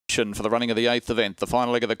For the running of the 8th event, the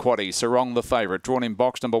final leg of the quaddie. Sarong the favourite, drawn in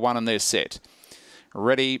box number 1 and they're set.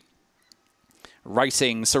 Ready.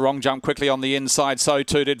 Racing, Sarong jumped quickly on the inside, so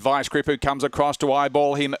too did Vice Grip, who comes across to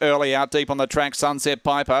eyeball him early out deep on the track. Sunset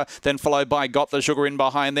Piper, then followed by Got the Sugar in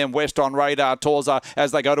behind them. West on Radar, Torza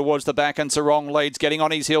as they go towards the back, and Sarong leads. Getting on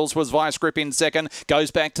his heels was Vice Grip in second, goes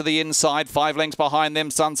back to the inside, 5 lengths behind them.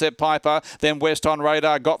 Sunset Piper, then West on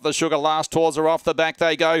Radar, Got the Sugar last. Torza off the back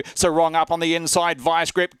they go. Sarong up on the inside, Vice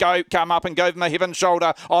Grip come up and go from the hip and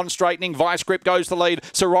shoulder on straightening. Vice Grip goes the lead.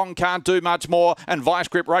 Sarong can't do much more, and Vice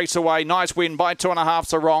Grip race away. Nice win by 2.5.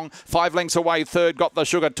 Sarong 5 lengths away. Third Got the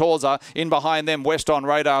Sugar. Torza in behind them. West on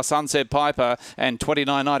Radar, Sunset Piper, and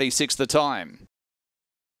 29.96 the time.